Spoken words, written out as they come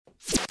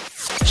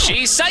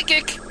She's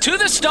psychic to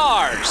the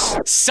stars.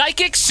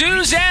 Psychic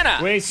Susanna.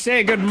 We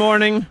say good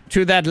morning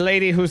to that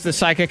lady who's the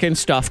psychic and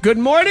stuff. Good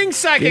morning,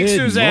 Psychic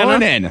Susanna.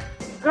 Morning.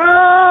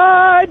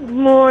 Good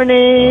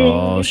morning.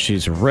 Oh,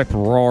 she's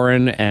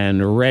rip-roaring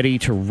and ready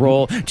to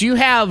roll. Do you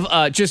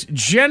have just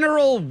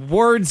general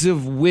words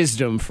of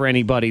wisdom for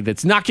anybody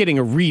that's not getting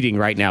a reading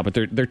right now, but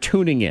they're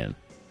tuning in?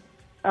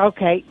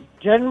 Okay,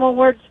 general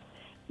words.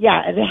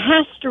 Yeah, it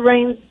has to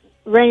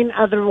rain,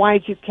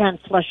 otherwise you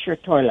can't flush your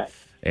toilet.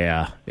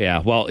 Yeah.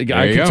 Well, I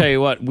can tell you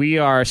what, we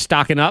are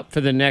stocking up for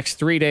the next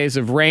 3 days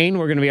of rain.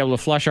 We're going to be able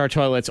to flush our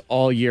toilets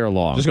all year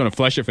long. Just going to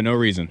flush it for no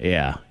reason.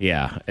 Yeah.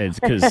 It's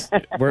because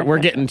we're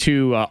getting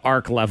to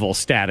ARC level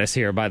status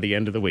here by the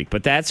end of the week.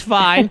 But that's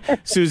fine.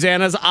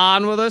 Susanna's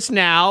on with us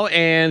now,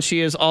 and she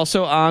is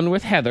also on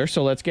with Heather.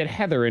 So let's get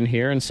Heather in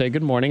here and say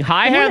good morning.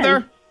 Hi,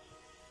 Heather.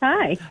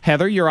 Hi.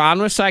 Heather, you're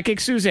on with Psychic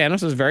Susanna.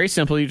 So it's very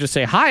simple. You just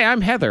say, hi, I'm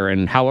Heather,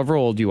 and however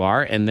old you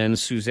are, and then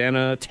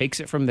Susanna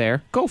takes it from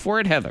there. Go for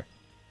it, Heather.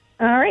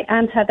 All right.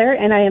 I'm Heather,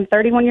 and I am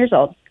 31 years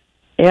old.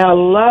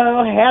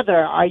 Hello, Heather.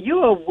 Are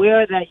you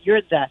aware that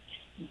you're the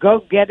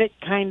go-get-it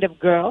kind of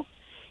girl?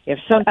 If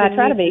something I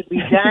try to needs to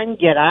be done,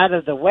 get out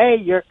of the way.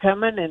 You're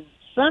coming, and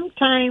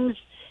sometimes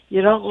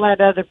you don't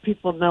let other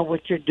people know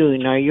what you're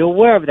doing. Are you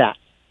aware of that?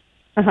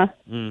 Uh-huh.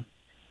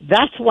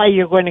 That's why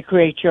you're going to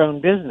create your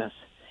own business.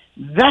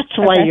 That's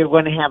why you're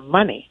going to have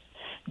money.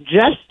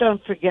 Just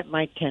don't forget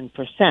my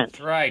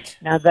 10%. Right.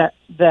 Now,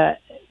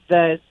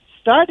 the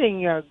starting,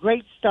 you're a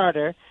great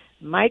starter.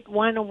 Might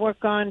want to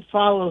work on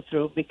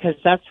follow-through because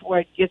that's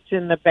where it gets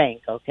in the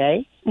bank,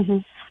 okay? Mm-hmm.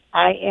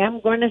 I am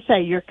going to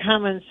say your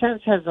common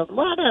sense has a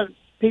lot of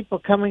people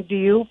coming to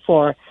you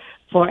for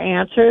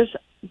answers.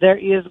 There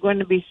is going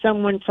to be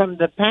someone from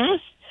the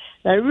past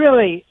that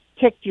really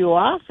ticked you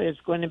off is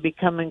going to be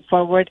coming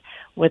forward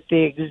with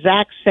the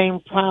exact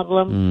same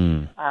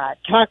problem,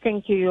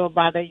 talking to you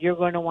about it. You're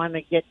going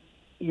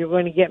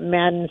to get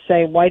mad and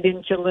say, why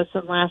didn't you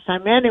listen last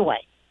time anyway?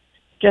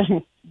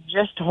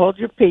 Just hold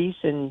your peace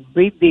and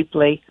breathe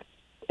deeply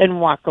and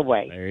walk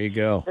away. There you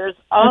go. There's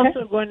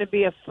also going to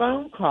be a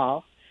phone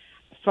call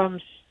from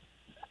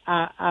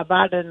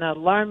about an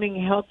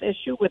alarming health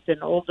issue with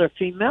an older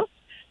female.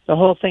 The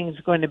whole thing's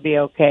going to be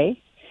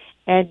okay.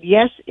 And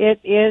yes,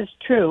 it is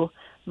true.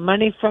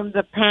 Money from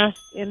the past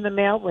in the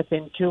mail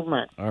within 2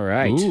 months. All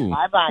right. Ooh.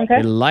 Bye-bye. Okay.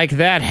 I like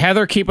that.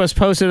 Heather, keep us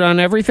posted on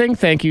everything.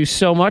 Thank you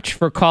so much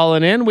for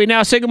calling in. We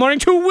now say good morning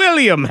to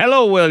William.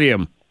 Hello,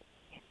 William.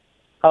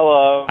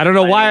 Hello. I don't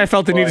know why I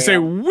felt the need to say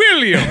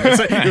William. It's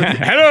like,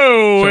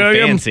 hello, So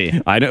William.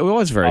 fancy. I know it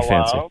was very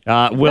Hello?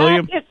 fancy.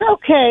 William. Well, it's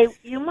okay.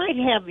 You might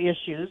have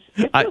issues.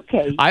 It's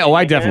okay.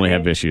 I definitely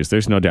have issues.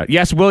 There's no doubt.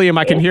 Yes, William,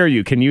 I can hear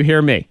you. Can you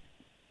hear me?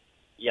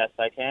 Yes,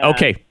 I can.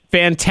 Okay,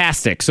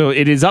 fantastic. So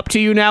it is up to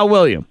you now,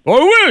 William. Or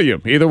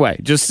William. Either way.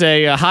 Just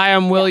say, hi,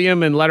 I'm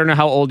William, and let her know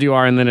how old you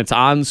are, and then it's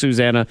on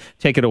Susanna.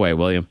 Take it away,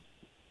 William.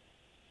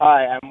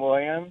 Hi, I'm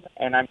William,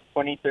 and I'm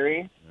 23.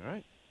 All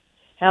right.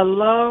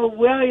 Hello,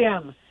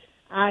 William.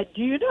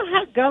 Do you know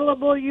how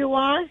gullible you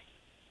are?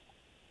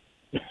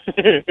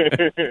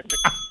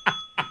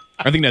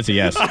 I think that's a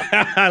yes.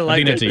 I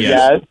think that's a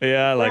yes. Yes.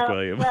 Yeah, I like well,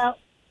 William. Well,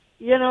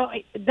 you know,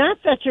 not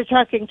that you're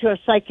talking to a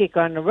psychic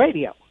on the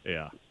radio.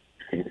 Yeah.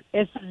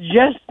 It's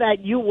just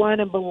that you want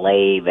to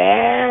believe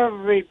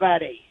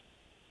everybody.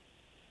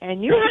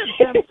 And you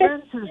have some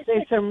friends who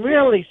say some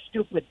really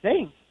stupid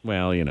things,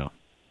 Well,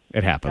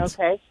 it happens.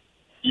 okay?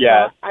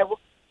 Yeah.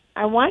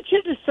 I want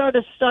you to sort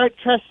of start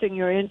trusting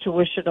your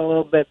intuition a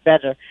little bit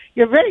better.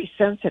 You're very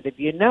sensitive.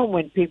 You know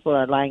when people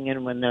are lying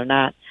and when they're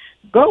not.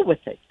 Go with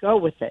it. Go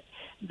with it.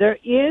 There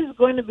is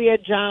going to be a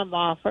job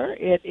offer.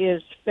 It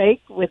is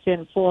fake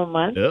within 4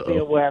 months. Uh-oh. Be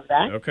aware of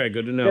that. Okay,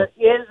 good to know.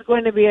 There is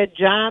going to be a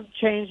job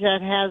change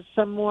that has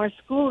some more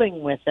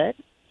schooling with it.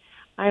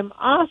 I'm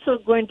also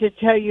going to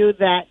tell you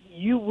that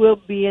you will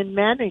be in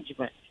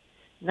management,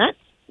 not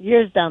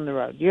years down the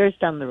road.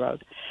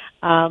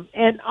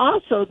 And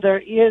also there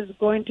is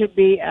going to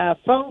be a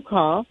phone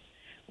call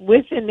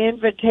with an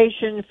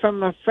invitation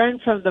from a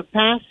friend from the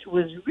past who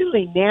was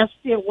really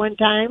nasty at one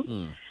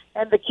time.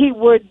 And the key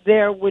word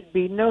there would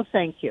be no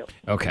thank you.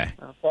 Okay.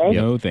 Okay?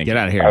 No, thank Get you.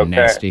 out of here, Okay.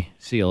 nasty.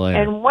 See you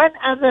later. And one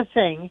other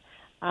thing,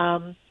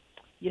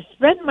 you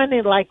spend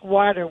money like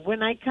water.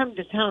 When I come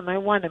to town, I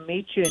want to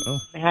meet you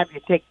and have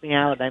you take me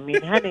out. I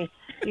mean, honey,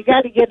 you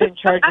got to get in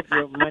charge of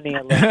your money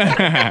a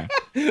little.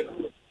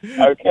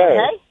 Okay.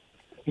 Okay?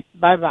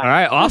 Bye-bye. All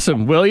right,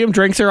 awesome. William,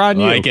 drinks are on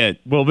you. Like it.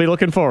 We'll be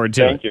looking forward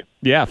to Thank it.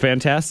 you. Yeah,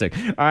 fantastic.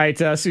 All right,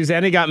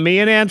 Susanna, got me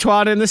and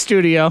Antoine in the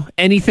studio.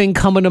 Anything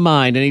coming to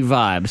mind? Any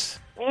vibes?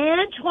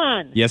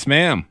 Antoine, Yes,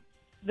 ma'am.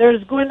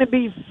 there's going to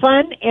be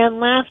fun and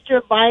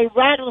laughter by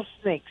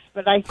rattlesnakes,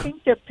 but I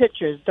think they're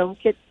pictures. Don't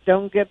get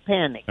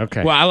panicked.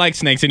 Okay. Well, I like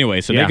snakes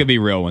anyway, so Yeah. they could be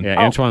real ones.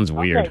 Yeah, Antoine's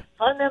weird. Okay,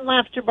 fun and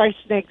laughter by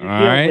snakes. Deal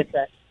right. with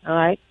it. All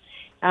right.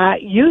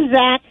 You,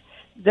 Zach,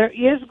 there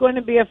is going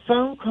to be a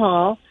phone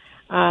call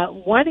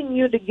wanting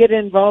you to get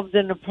involved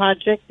in a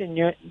project, and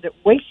you're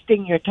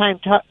wasting your time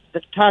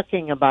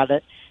talking about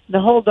it. The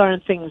whole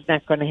darn thing's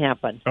not going to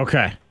happen.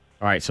 Okay.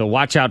 All right, so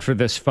watch out for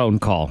this phone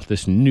call,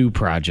 this new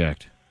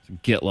project.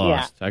 Get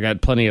lost. I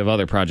got plenty of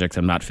other projects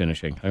I'm not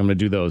finishing. I'm going to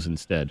do those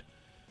instead.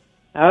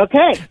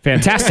 Okay.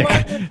 Fantastic.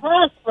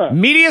 Prosper.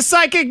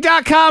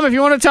 MediaPsychic.com if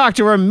you want to talk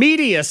to her.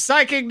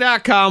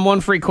 MediaPsychic.com.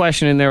 One free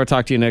question in there. We'll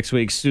talk to you next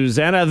week.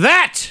 Susanna,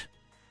 that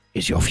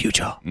is your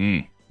future.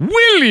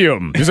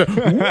 William.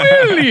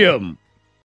 William.